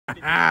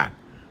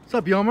What's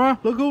up,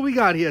 Yomar? Look who we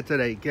got here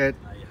today, kid.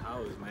 Your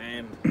house,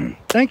 man.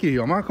 Thank you,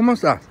 Yomar. ¿Cómo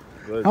estás?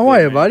 Good, How are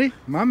you, man. buddy?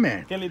 My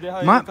man.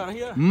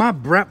 My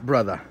BRAP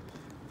brother.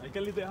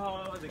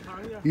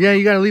 Yeah,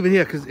 you gotta leave it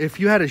here, because if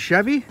you had a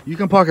Chevy, you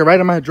can park it right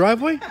on my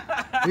driveway.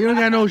 You don't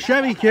got no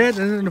Chevy, kid,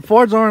 and the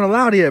Fords aren't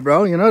allowed here,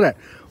 bro. You know that.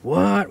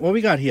 What we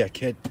got here,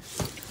 kid?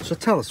 So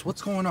tell us,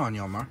 what's going on,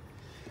 Yomar?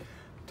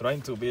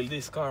 Trying to build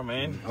this car,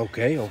 man.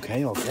 Okay.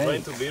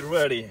 Trying to be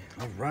ready.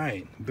 All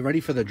right. Be ready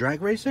for the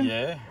drag racing?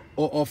 Yeah.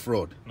 Or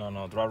off-road?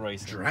 No, drag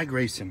racing. Drag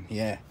racing,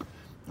 yeah.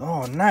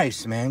 Oh,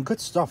 nice, man. Good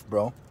stuff,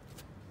 bro.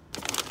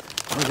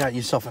 You got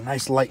yourself a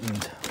nice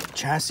lightened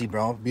chassis,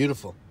 bro.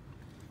 Beautiful.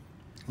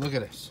 Look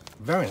at this.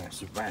 Very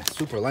nice.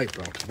 Super light,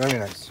 bro. Very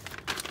nice.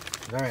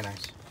 Very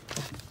nice.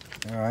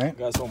 All right.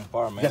 Got some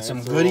power, man. Got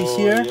some goodies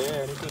here.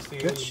 Yeah, I need to see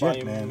Good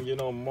shit, man. You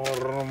know, more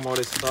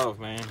stuff,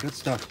 man. Good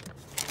stuff.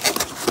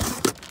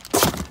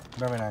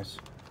 Very nice.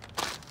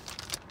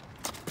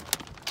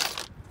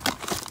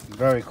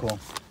 Very cool.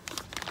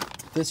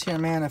 This here,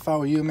 man, if I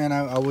were you, man,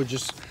 I would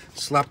just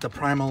slap the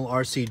Primal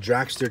RC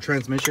Dragster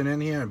transmission in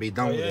here and be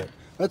done with it.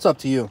 That's up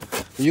to you.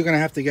 But you're going to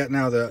have to get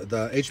now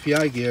the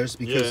HPI gears,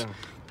 because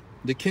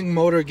the King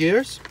motor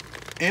gears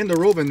and the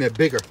Robin, they're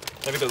bigger.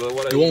 Yeah, because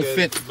it won't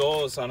fit.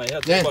 Those, and I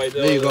had to buy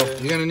there you go.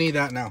 You're going to need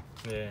that now.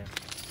 Yeah.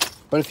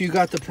 But if you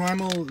got the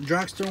Primal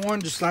Dragster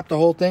one, just slap the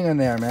whole thing in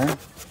there, man.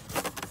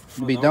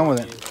 You'll be done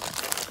with it.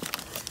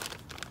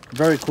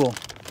 Very cool.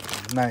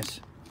 Nice.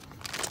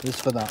 This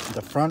for the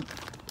front.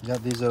 You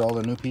got these are all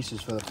the new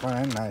pieces for the front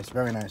end. Nice,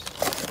 very nice.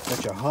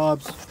 Got your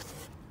hubs.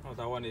 Oh,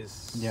 that one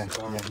is yeah.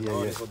 For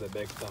the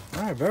back stuff.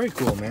 All right, very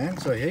cool, man.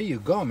 So here you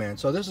go, man.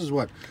 So this is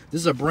what?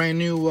 This is a brand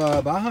new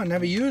Baja,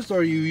 never used,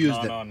 or you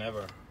used it? No,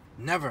 never.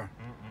 Never.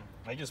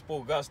 I just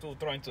put gas to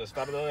trying to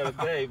start the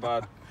other day,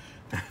 but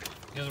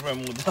just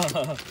removed.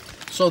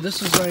 So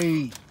this is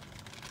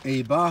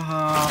a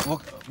Baja.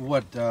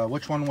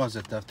 Which one was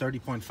it? The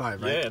 30.5,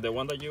 right? Yeah, the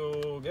one that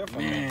you get from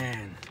me.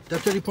 Man,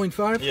 that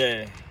 30.5?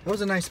 Yeah. That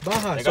was a nice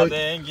Baja. I got the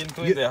engine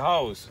in the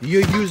house.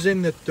 You're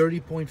using the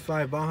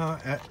 30.5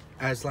 Baja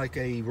as like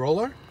a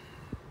roller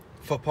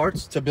for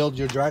parts to build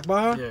your drag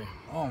Baja? Yeah.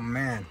 Oh,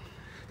 man.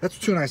 That's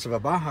too nice of a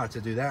Baja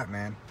to do that,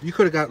 man. You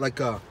could have got like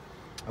a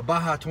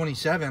Baja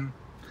 27.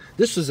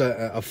 This is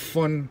a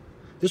fun...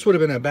 This would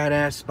have been a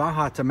badass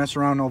Baja to mess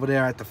around over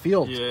there at the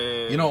field.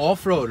 Yeah. You know,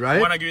 off-road, right?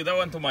 I want to give that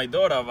one to my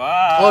daughter,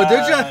 but... Oh,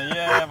 did you?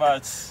 Yeah,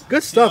 but...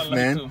 Good stuff,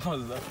 man.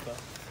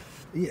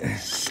 Yeah.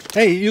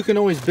 Hey, you can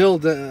always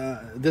build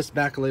this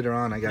back later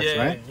on, I guess,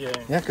 right? Yeah.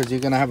 Yeah, because you're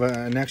going to have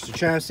an extra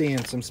chassis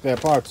and some spare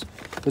parts.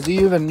 Because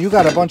you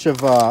got a bunch of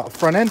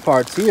front-end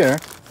parts here.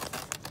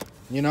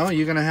 You know,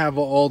 you're going to have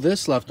all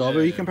this left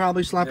over. You can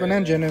probably slap an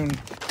engine and...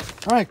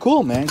 All right,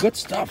 cool, man. Good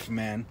stuff,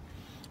 man.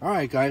 All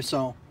right, guys,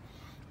 so...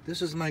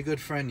 This is my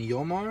good friend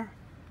Yomar.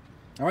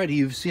 All right,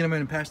 you've seen him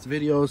in past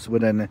videos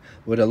with a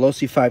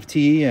Losi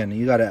 5T, and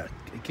you got a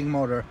King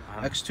Motor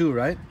X2,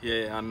 right?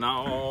 Yeah, and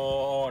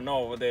now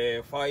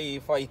the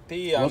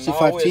 5T, and Losi now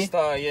 5T? we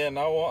start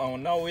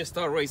now we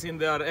start racing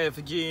the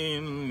FG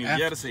in New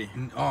Jersey.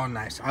 Oh,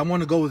 nice. I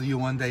want to go with you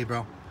one day,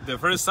 bro. The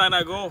first time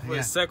I go for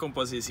second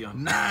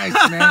position. Nice,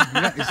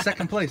 man. It's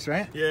second place,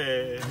 right?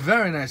 Yeah.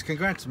 Very nice.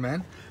 Congrats,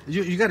 man.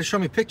 You got to show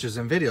me pictures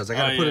and videos. I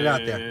got to put it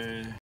out there.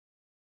 Yeah.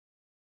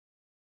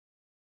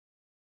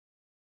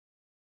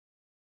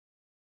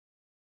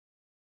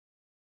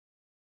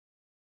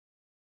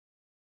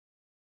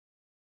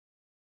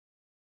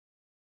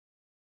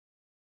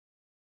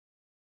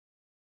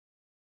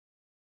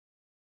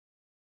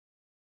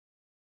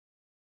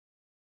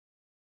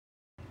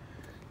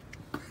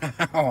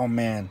 Oh,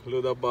 man.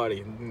 Look at that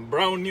body.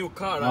 Brown new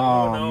car.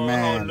 Oh,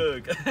 man.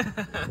 Look.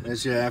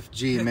 That's your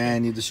FG,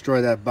 man. You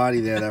destroy that body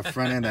there, that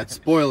front end, that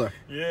spoiler.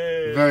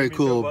 Yeah. Very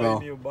cool, bro.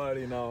 New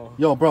body now.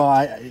 Yo, bro,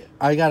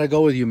 I got to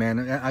go with you,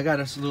 man. I got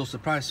a little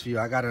surprise for you.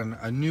 I got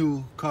a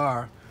new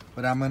car,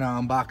 but I'm going to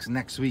unbox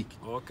next week.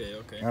 Okay.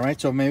 All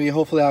right, so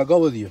hopefully I'll go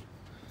with you.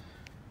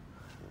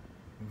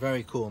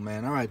 Very cool,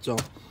 man. All right, so...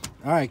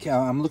 All right,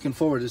 I'm looking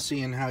forward to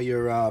seeing how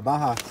your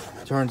Baja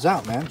turns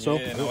out, man. So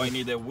I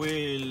need the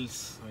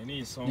wheels. I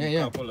need some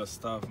couple of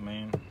stuff,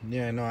 man.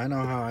 Yeah, no, I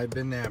know how I've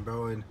been there,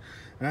 bro. And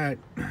all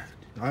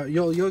right,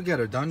 you'll get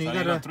her done. You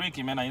gotta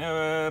tricky, man. I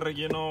never,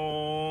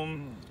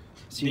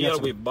 deal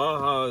with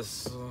Bajas.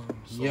 So...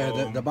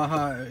 Yeah, the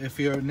Baja. If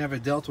you've never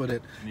dealt with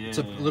it, it's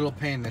a little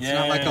pain. It's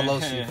not like a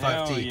Losi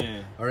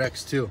 5T or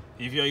X2.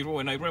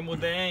 When I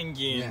removed the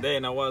engine,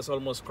 then I was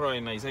almost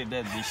crying. I said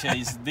that this shit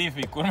is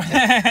difficult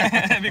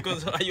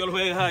because I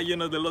always had,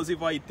 the Losi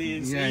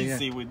 5T is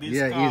easy with this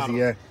car. Yeah, easy.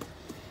 Yeah.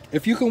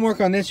 If you can work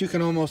on this, you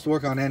can almost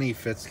work on any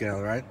fit scale,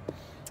 right?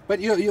 But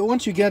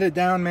once you get it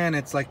down, man,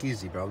 it's like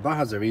easy, bro.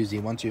 Bajas are easy.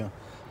 Once you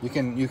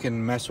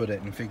can mess with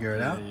it and figure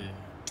it out. Yeah.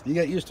 You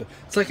get used to it.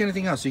 It's like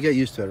anything else. You get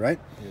used to it, right?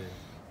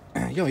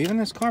 Yeah. Yo, even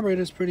this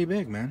carburetor is pretty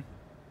big, man.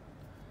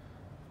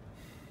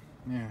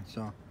 Yeah,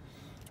 so.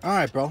 All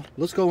right, bro.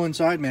 Let's go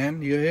inside,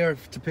 man. You're here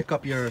to pick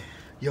up your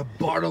Your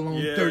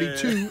Bartolone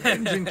 32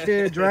 engine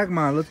kit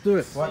DragMod. Let's do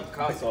it. What?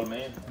 Castle,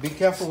 man. Be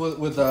careful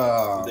with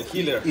the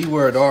killer.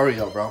 E-word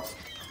Oreo, bro.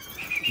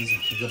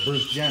 He's a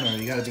Bruce Jenner.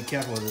 You gotta be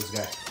careful with this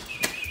guy.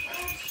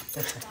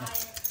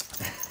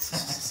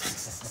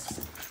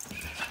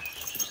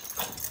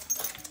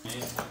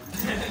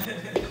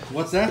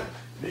 What's that?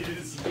 This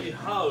is big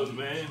house,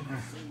 man.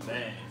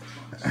 Man.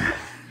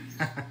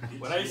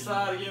 When I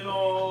start, you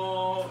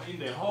know, in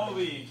the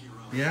hobby,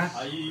 yeah,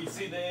 I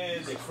see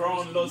the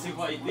crown lossy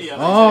fight there.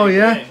 Oh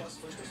yeah.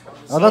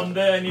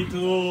 Someday I need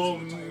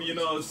to, you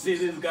know, see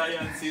this guy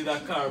and see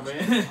that car,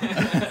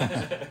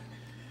 man.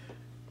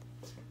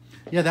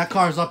 Yeah, that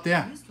car's up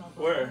there.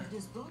 Where?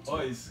 Oh,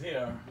 it's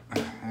here.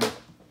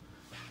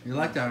 You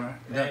like that,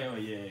 right? Hell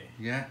yeah.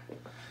 Yeah.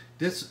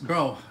 This,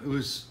 bro, it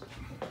was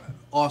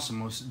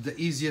awesome. It was the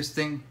easiest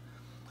thing.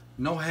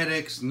 No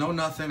headaches, no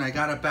nothing. I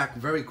got it back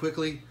very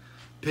quickly.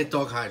 Pit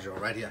Dog Hydro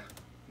right here.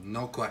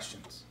 No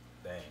questions.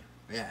 Damn.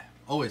 Yeah,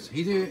 always.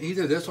 He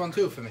did this one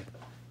too for me.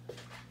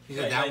 He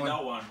did that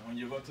one. When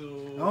you go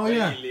to oh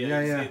yeah, Bailey,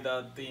 yeah. See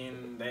that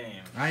thing,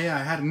 damn. Yeah,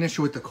 I had an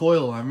issue with the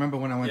coil. I remember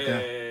when I went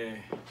there.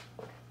 Yeah.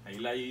 I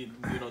like, you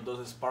know,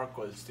 those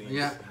sparkles things.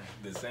 Yeah.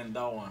 They send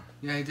that one.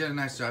 Yeah, he did a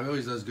nice job. He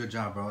always does a good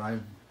job, bro.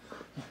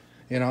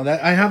 You know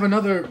that I have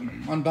another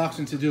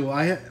unboxing to do.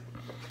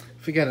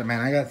 Forget it,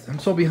 man. I'm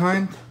so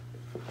behind.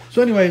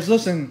 So, anyways,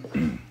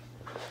 listen.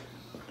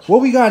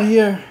 What we got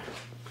here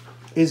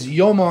is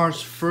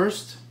Yomar's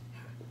first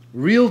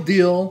real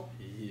deal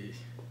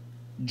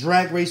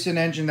drag racing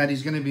engine that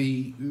he's going to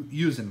be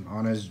using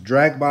on his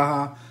drag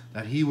Baja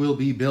that he will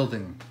be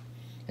building.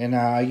 And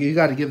you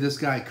got to give this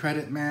guy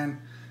credit,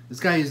 man. This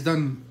guy has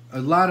done a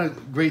lot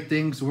of great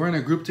things. We're in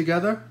a group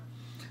together,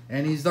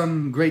 and he's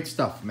done great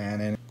stuff,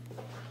 man. And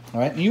all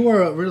right, and you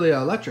were really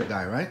an electric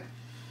guy, right?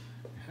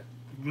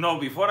 No,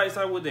 before I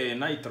start with the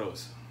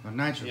nitros.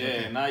 Nitro. Yeah,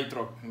 okay.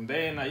 Nitro. And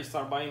then I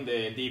start buying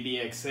the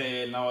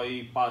DBXL. Now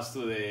I pass to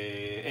the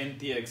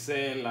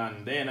NTXL,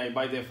 and then I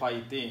buy the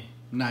 5T.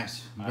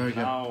 Nice, very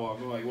good. Now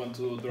I want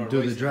to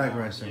do the drag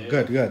racing.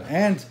 Yeah. Good.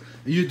 And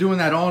you're doing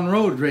that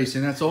on-road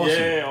racing. That's awesome.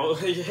 Yeah,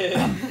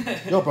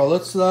 yeah. Yo, bro,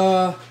 let's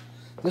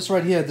this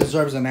right here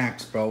deserves an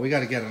axe, bro. We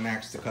got to get an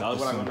axe to cut That's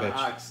this what son I'm of a gonna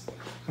bitch. axe.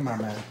 Come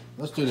on, man.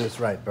 Let's do this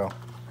right, bro.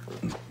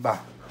 Bye.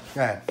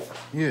 Go ahead.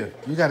 You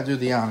got to do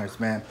the honors,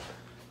 man.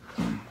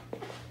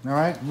 All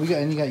right,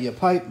 and you got your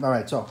pipe. All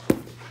right, so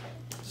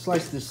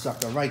slice this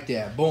sucker right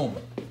there. Boom.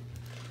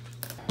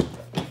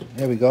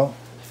 There we go.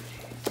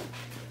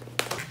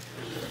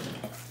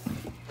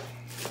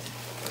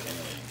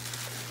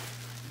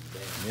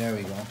 There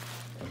we go.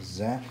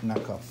 Zach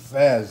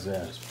Nakafez.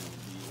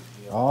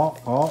 Oh,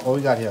 what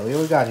we got here?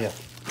 What we got here?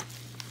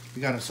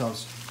 We got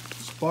ourselves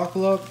spark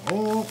plug.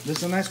 Oh, this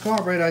is a nice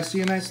carburetor. I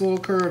see a nice little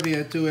curve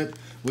here to it,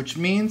 which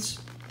means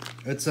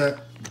it's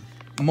a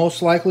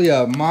most likely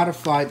a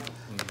modified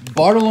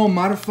Bartolone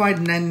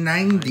modified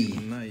 990.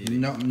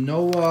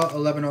 No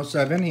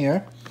 1107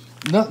 here.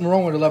 Nothing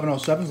wrong with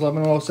 1107s.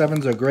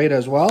 1107s are great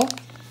as well,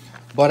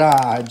 but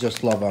I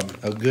just love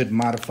a good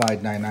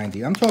modified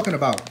 990. I'm talking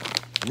about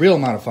real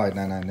modified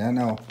 990. I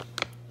know.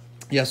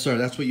 Yes, sir.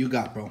 That's what you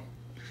got, bro.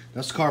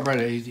 That's the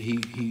carburetor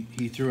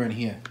he threw in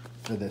here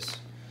for this.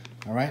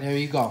 All right, there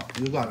you go.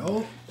 You got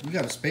you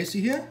got a spacer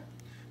here,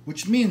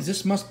 which means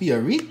this must be a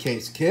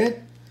ReedCase,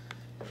 kid.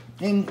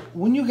 And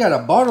when you got a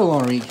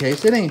Bartolone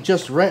ReedCase, it ain't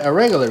just a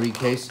regular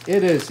ReedCase.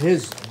 It is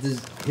his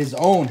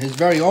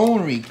very own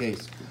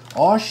ReedCase.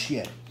 Oh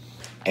shit!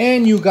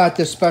 And you got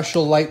this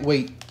special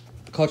lightweight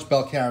clutch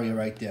belt carrier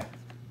right there.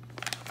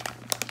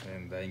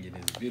 And the engine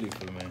is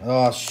beautiful, man.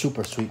 Oh,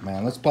 super sweet,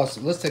 man. Let's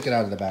take it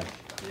out of the bag.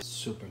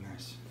 Super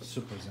nice,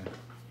 super zen.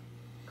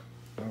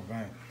 All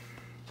right.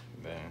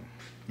 Damn.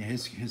 Yeah,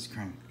 his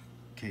crank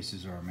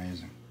cases are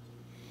amazing.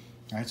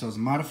 All right, so it's a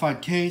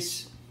modified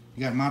case.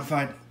 You got a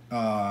modified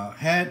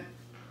head.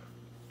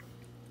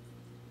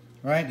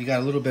 Right, you got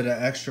a little bit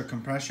of extra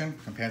compression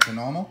compared to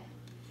normal.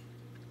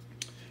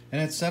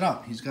 And it's set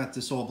up. He's got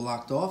this all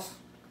blocked off.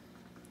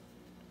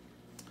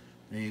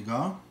 There you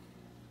go.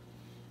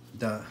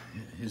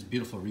 His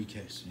beautiful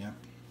ReedCase, yeah.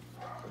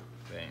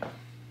 Damn.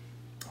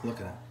 Look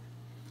at that.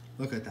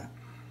 Look at that.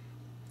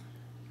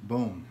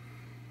 Boom.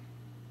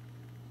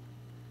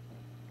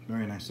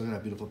 Very nice. Look at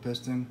that beautiful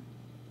piston.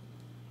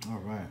 All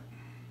right.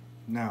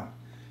 Now,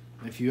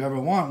 if you ever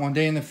want one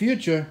day in the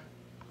future,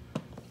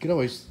 you could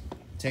always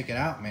take it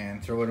out,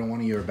 man. Throw it in one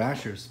of your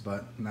bashers,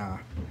 but nah.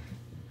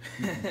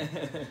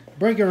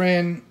 Break her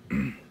in.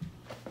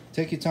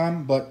 Take your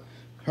time, but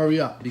hurry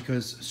up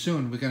because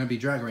soon we're gonna be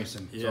drag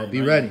racing. So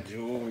be ready.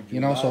 You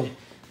know, so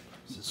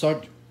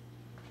start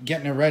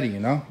getting it ready. You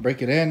know,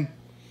 break it in.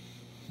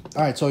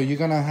 All right, so you're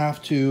gonna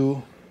have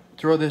to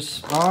throw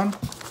this on.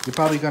 You're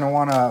probably gonna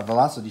want a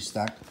velocity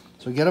stack.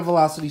 So get a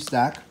velocity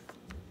stack.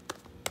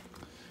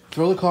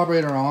 Throw the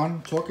carburetor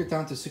on. Torque it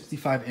down to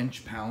 65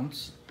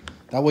 inch-pounds.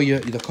 That way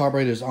the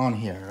carburetor is on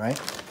here,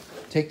 right?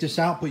 Take this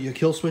out. Put your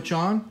kill switch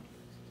on.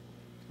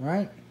 All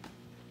right,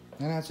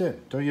 and that's it.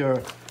 Throw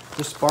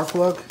the spark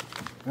plug.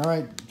 All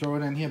right, throw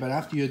it in here. But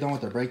after you're done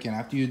with the break-in,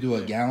 after you do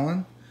a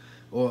gallon,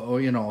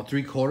 or you know,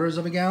 3/4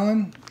 of a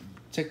gallon,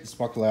 take the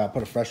spark plug out,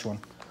 put a fresh one.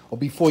 Or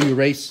before you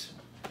race,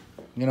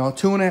 you know,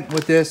 tune it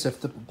with this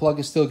if the plug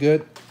is still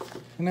good.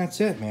 And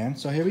that's it, man.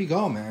 So here we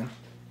go, man.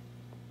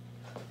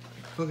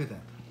 Look at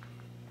that.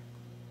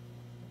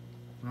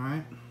 All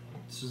right.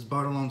 This is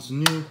Bartolone's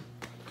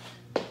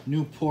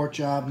new port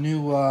job,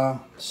 new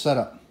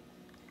setup.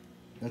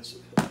 That's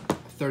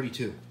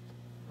 32.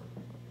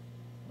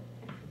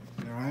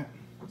 All right.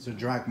 It's a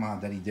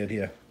DragMod that he did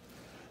here.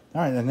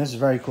 All right, and this is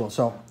very cool.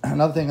 So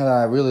another thing that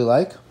I really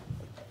like,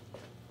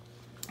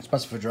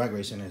 especially for drag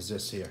racing, is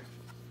this here.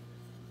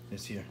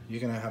 This here.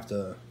 You're gonna have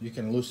to, you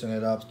can loosen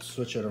it up,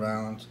 switch it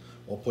around,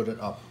 or put it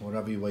up,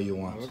 whatever way you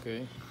want.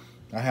 Okay.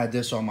 I had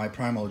this on my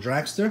Primal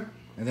Dragster,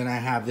 and then I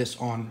have this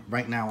on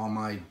right now on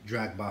my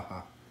Drag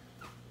Baja.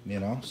 You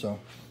know, so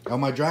on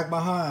my Drag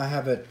Baja, I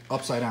have it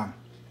upside down.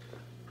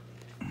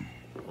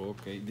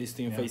 Okay, this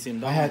thing facing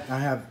down. I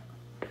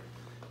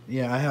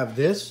have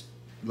this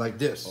like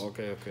this.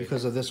 Okay.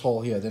 Because of this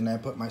hole here. Then I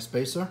put my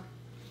spacer,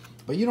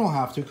 but you don't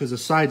have to because the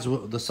sides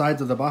of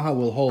the Baja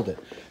will hold it.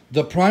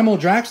 The Primal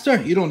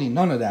Dragster, you don't need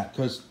none of that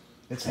because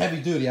it's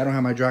heavy duty. I don't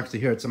have my Dragster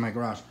here; it's in my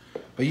garage.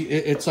 But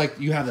it's like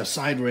you have the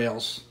side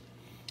rails,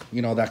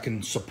 you know, that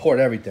can support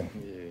everything.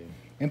 Yeah.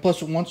 And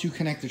plus, once you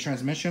connect the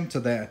transmission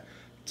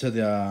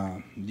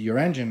to your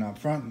engine up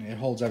front, it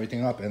holds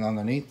everything up, and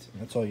underneath,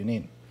 that's all you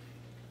need.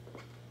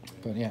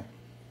 But yeah,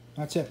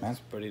 that's it, man. It's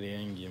pretty the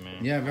engine,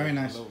 man. Yeah, very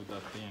nice. I love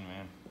that thing,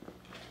 man.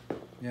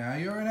 Yeah,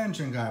 you're an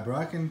engine guy, bro.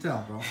 I can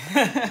tell, bro.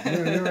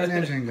 You're an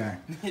engine guy.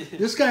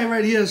 This guy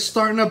right here is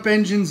starting up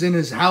engines in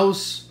his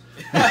house.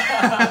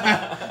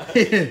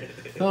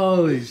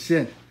 Holy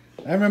shit.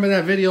 I remember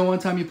that video one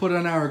time you put it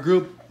on our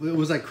group. It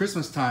was like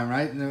Christmas time,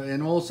 right?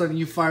 And all of a sudden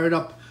you fired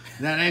up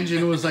that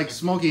engine. Was like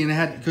smoky and it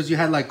had, because you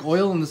had like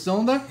oil in the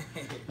cylinder.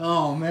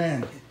 Oh,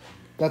 man.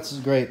 That's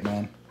great,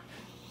 man.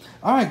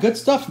 All right, good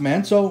stuff,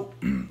 man. So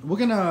we're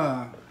going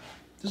to...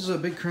 This is a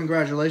big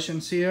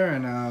congratulations here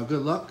and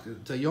good luck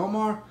to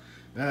Yomar.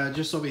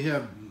 Just over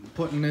here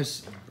putting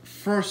this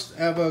first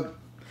ever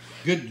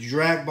good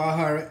drag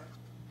Baja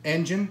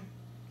engine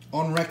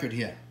on record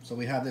here. So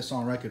we have this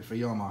on record for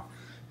Yomar.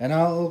 And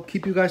I'll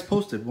keep you guys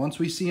posted. Once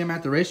we see him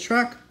at the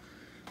racetrack,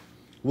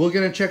 we're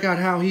going to check out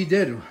how he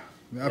did.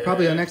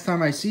 Probably the next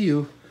time I see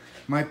you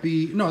might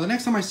be... No, the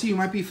next time I see you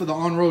might be for the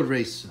on-road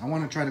race. I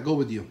want to try to go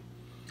with you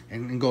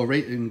and go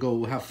rate and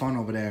go have fun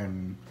over there.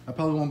 And I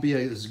probably won't be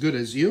as good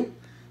as you.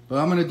 But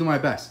I'm gonna do my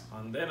best.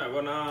 And then I'm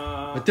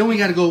gonna... But then we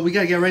gotta go, we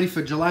gotta get ready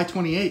for July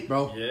 28th,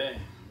 bro. Yeah.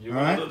 You're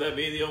gonna do the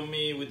video of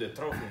me with the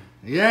trophy.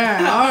 Yeah,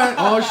 alright.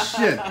 Oh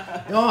shit.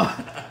 Oh,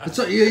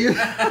 so,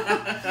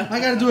 I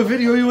gotta do a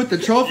video of you with the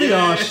trophy?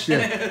 Yeah. Oh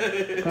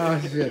shit.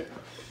 Oh shit.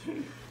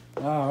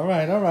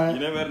 Alright. You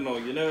never know,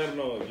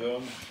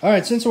 John.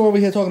 Alright, since we're over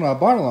here talking about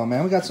Bartolone,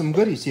 man, we got some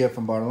goodies here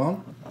from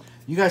Bartolone.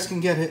 You guys can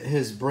get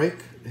his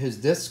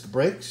disc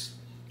brakes.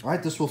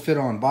 Alright, this will fit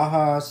on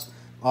Bajas,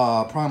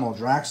 Primal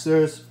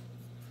Dragsters.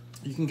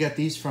 You can get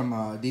these from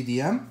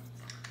DDM.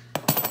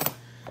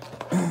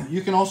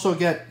 You can also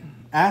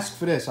ask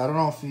for this. I don't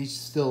know if he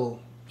still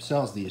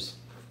sells these.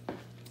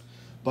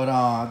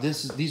 But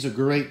these are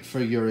great for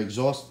your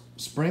exhaust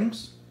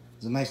springs.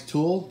 It's a nice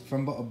tool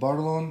from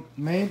Bartolone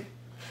made.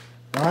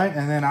 Alright,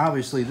 and then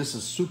obviously this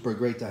is super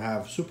great to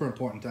have, super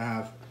important to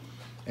have.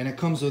 And it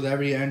comes with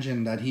every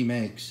engine that he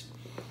makes.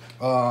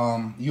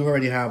 You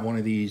already have one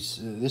of these.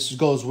 This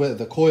goes where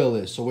the coil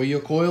is. So where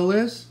your coil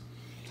is,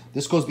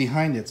 this goes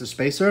behind it. It's a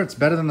spacer. It's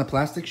better than the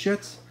plastic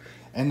shits.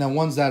 And the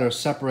ones that are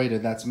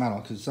separated, that's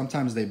metal. Because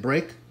sometimes they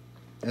break.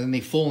 And then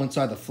they fall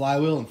inside the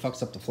flywheel and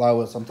fucks up the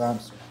flywheel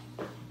sometimes.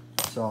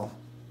 So,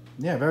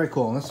 yeah, very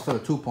cool. And this is for the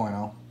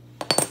 2.0.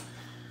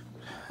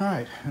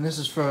 Alright, and this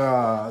is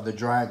for the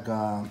drag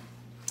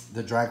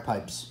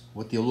pipes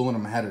with the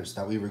aluminum headers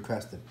that we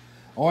requested.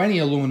 Or any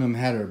aluminum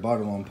header,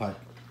 Bartolone pipe.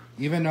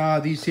 Even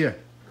these here.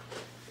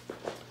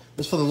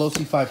 This is for the Low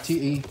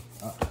C5TE.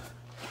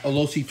 A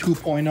Low C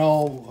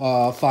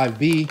 2.0,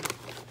 5B,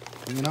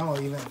 you know,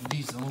 even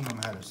these aluminum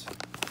headers.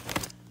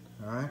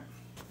 Alright?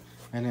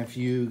 And if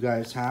you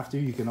guys have to,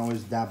 you can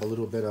always dab a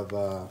little bit of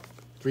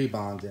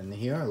 3-bond in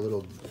here, a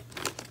little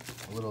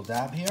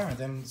dab here, and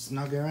then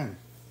snug her in.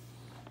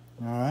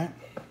 Alright?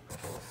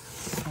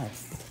 Alright,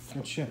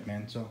 good shit,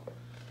 man. So,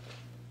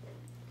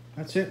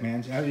 that's it,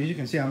 man. As you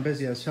can see, I'm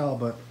busy as hell,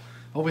 but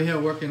over here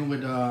working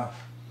with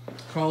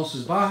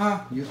Carlos's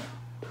Baja.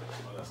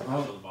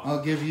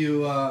 I'll give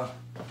you...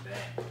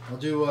 I'll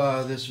do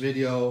this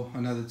video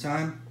another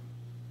time.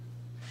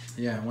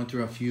 Yeah, I went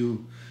through a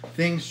few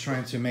things,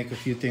 trying to make a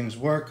few things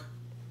work.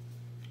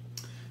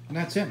 And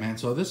that's it, man.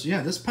 So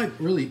this pipe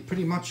really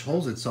pretty much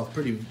holds itself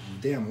pretty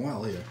damn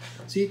well here.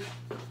 See,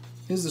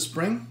 here's the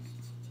spring.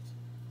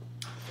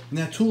 And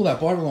that tool that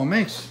Bartolone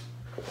makes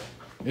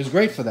is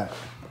great for that.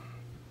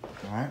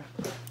 Alright.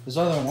 There's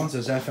other ones,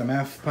 there's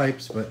FMF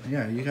pipes, but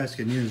yeah, you guys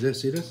can use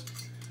this. See this?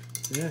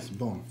 See this?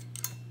 Boom.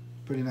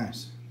 Pretty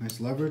nice. Nice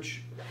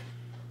leverage.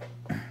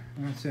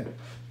 And that's it.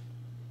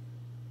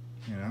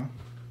 You know?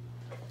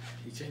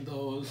 He changed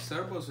those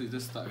servos with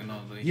this stuff, you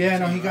know. Yeah,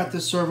 no, he got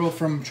this servo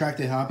from Track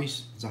Day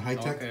Hobbies. It's a high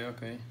tech. Okay,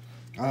 okay.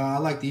 I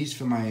like these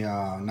for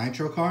my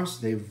nitro cars.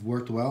 They've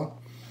worked well.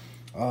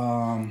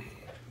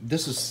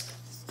 This is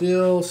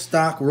still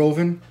stock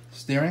Roven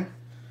steering.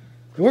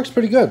 It works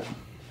pretty good.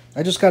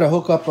 I just got to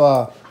hook up.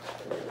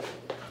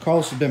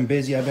 Carlos has been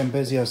busy. I've been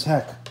busy as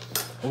heck.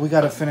 But we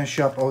got to finish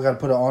up. We got to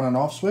put an on and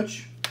off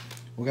switch.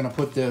 We're going to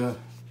put the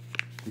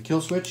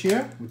kill switch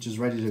here, which is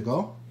ready to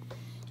go.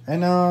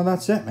 And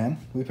that's it, man.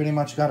 We pretty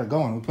much got it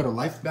going. We put a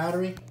life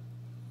battery.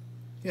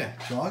 Yeah,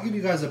 so I'll give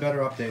you guys a better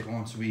update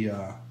once we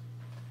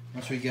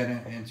get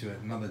into it.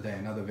 Another day,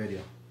 another video.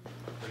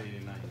 Pretty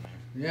nice, man.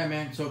 Yeah,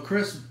 man. So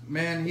Chris,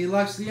 man, he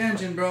likes the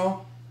engine,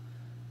 bro.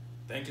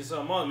 Thank you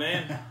so much,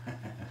 man.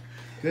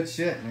 Good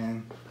shit,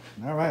 man.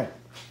 All right,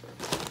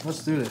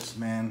 let's do this,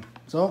 man.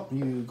 So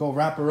you go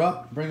wrap her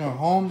up, bring her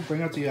home, bring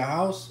her to your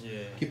house.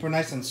 Yeah. Keep her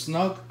nice and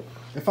snug.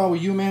 If I were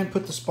you, man,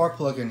 put the spark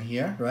plug in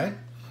here, right?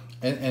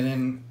 And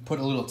then put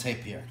a little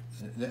tape here.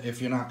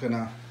 If you're not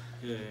gonna,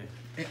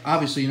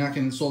 obviously you're not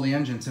gonna install the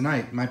engine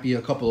tonight. It might be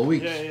a couple of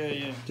weeks.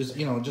 Yeah.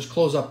 Just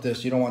close up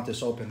this. You don't want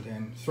this opened,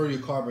 and throw your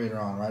carburetor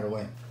on right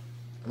away.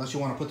 Unless you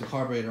want to put the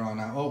carburetor on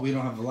now. Oh, we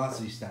don't have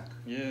velocity stack.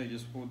 Yeah,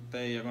 just put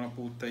tape. I'm gonna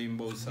put tape in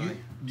both sides.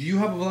 Do you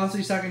have a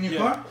velocity stack in your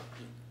car?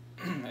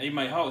 In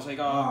my house, I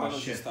got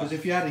velocity shit. Because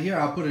if you had it here,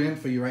 I'll put it in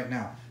for you right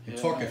now and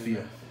torque it for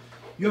you.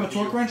 You have a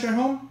torque wrench at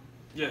home?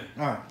 Yeah.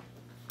 All right.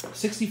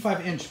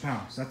 65 inch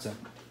pounds. That's it.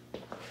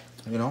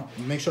 You know,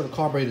 make sure the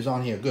carburetor's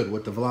on here good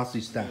with the velocity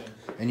stack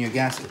and your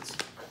gaskets.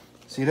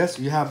 See this?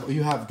 You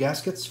have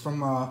gaskets from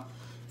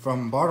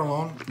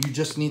Bartolone. You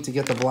just need to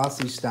get the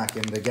velocity stack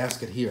and the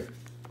gasket here.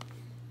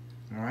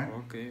 All right.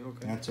 Okay.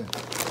 That's it.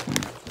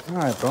 All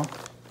right, bro. All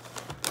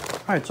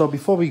right. So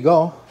before we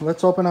go,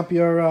 let's open up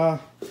your.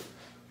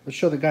 Let's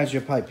show the guys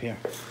your pipe here.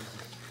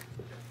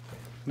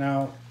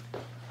 Now,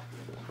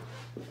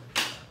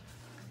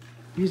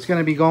 he's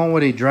gonna be going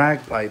with a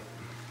drag pipe.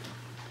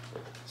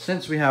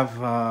 Since we have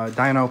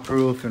dyno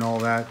proof and all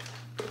that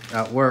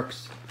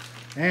works,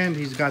 and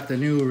he's got the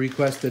new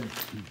requested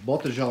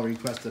Brotha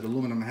requested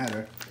aluminum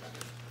header.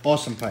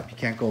 Awesome pipe. You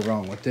can't go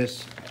wrong with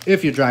this.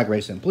 If you're drag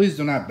racing, please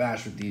do not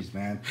bash with these,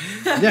 man.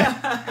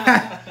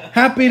 Yeah,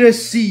 happy to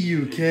see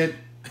you, kid.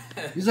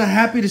 These are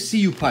happy to see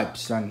you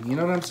pipes, son. You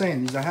know what I'm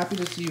saying? These are happy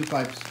to see you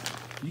pipes.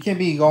 You can't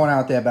be going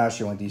out there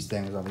bashing with these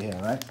things over here,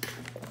 right?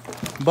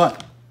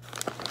 But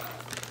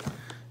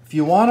if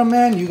you want them,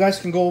 man, you guys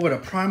can go over to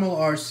Primal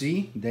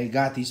RC. They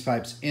got these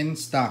pipes in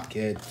stock,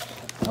 kid.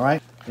 All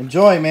right?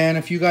 Enjoy, man.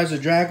 If you guys are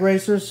drag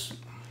racers,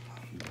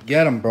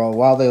 get them, bro,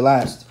 while they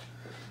last.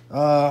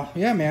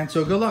 Yeah, man.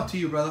 So good luck to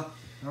you, brother.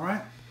 All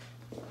right?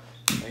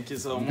 Thank you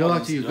so much. Good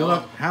luck to you. Good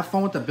luck. Have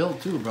fun with the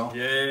build, too, bro.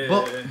 Yeah.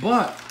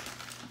 But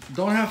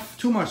don't have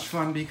too much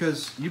fun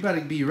because you better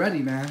be ready,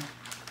 man.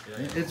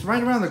 Yeah. It's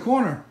right around the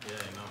corner. Yeah,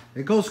 I know.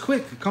 It goes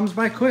quick. It comes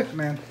by quick,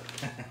 man.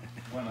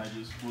 When I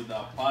just put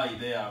that pipe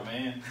there,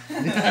 man.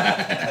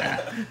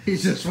 He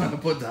just want to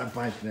put that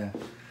pipe there.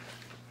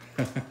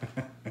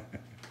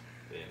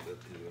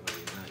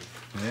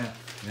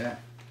 Yeah.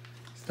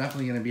 It's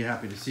definitely going to be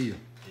happy to see you.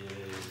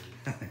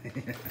 Yeah.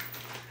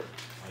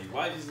 My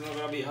wife is not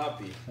going to be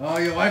happy. Oh,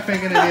 your wife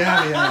ain't going to be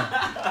happy,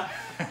 huh?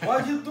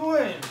 What you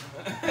doing?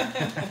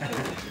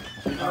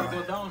 You gotta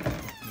go down.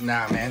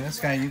 Nah, man, this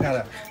guy, you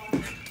gotta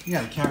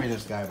carry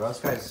this guy, bro.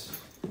 This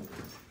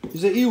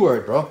he's an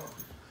E-word, bro.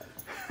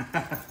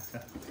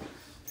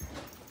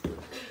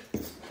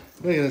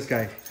 Look at this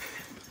guy.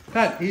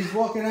 Pat, he's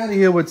walking out of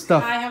here with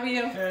stuff. Hi, how are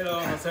you? Hello,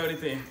 how's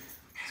everything?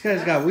 This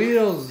guy's got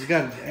wheels, he's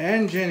got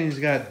engine, he's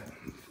got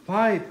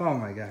pipe. Oh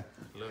my god.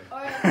 Look.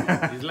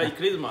 It's like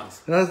Christmas.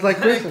 That's like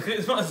Christmas.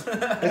 Christmas.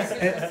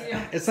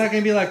 It's not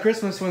gonna be like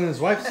Christmas when his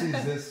wife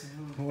sees this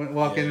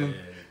walking.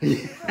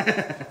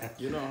 Yeah.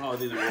 You know how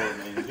this works,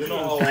 man. You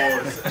know how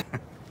it works.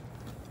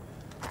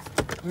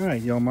 All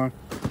right, Yomar.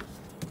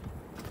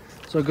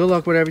 So good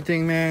luck with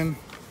everything, man.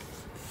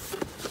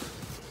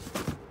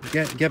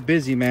 Get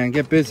busy, man.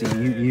 Get busy.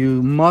 Yeah.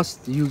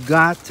 You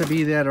got to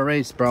be there to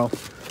race, bro.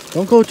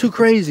 Don't go too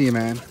crazy,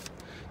 man.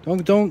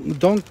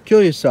 Don't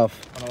kill yourself.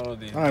 All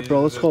right,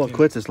 bro. Let's call it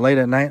quits. It's late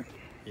at night.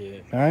 Yeah.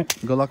 All right.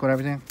 Good luck with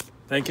everything.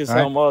 Thank you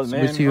so much,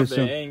 man. We'll see you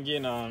soon. The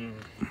engine and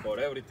for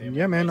everything.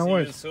 Yeah, man. No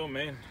worries. See you soon,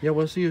 man. Yeah,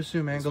 we'll see you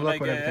soon, man. Good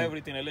luck with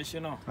everything. I'll let you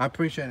know. I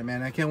appreciate it,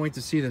 man. I can't wait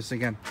to see this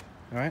again.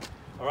 All right.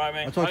 All right,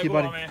 man. I'll talk to you,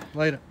 buddy.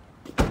 Later.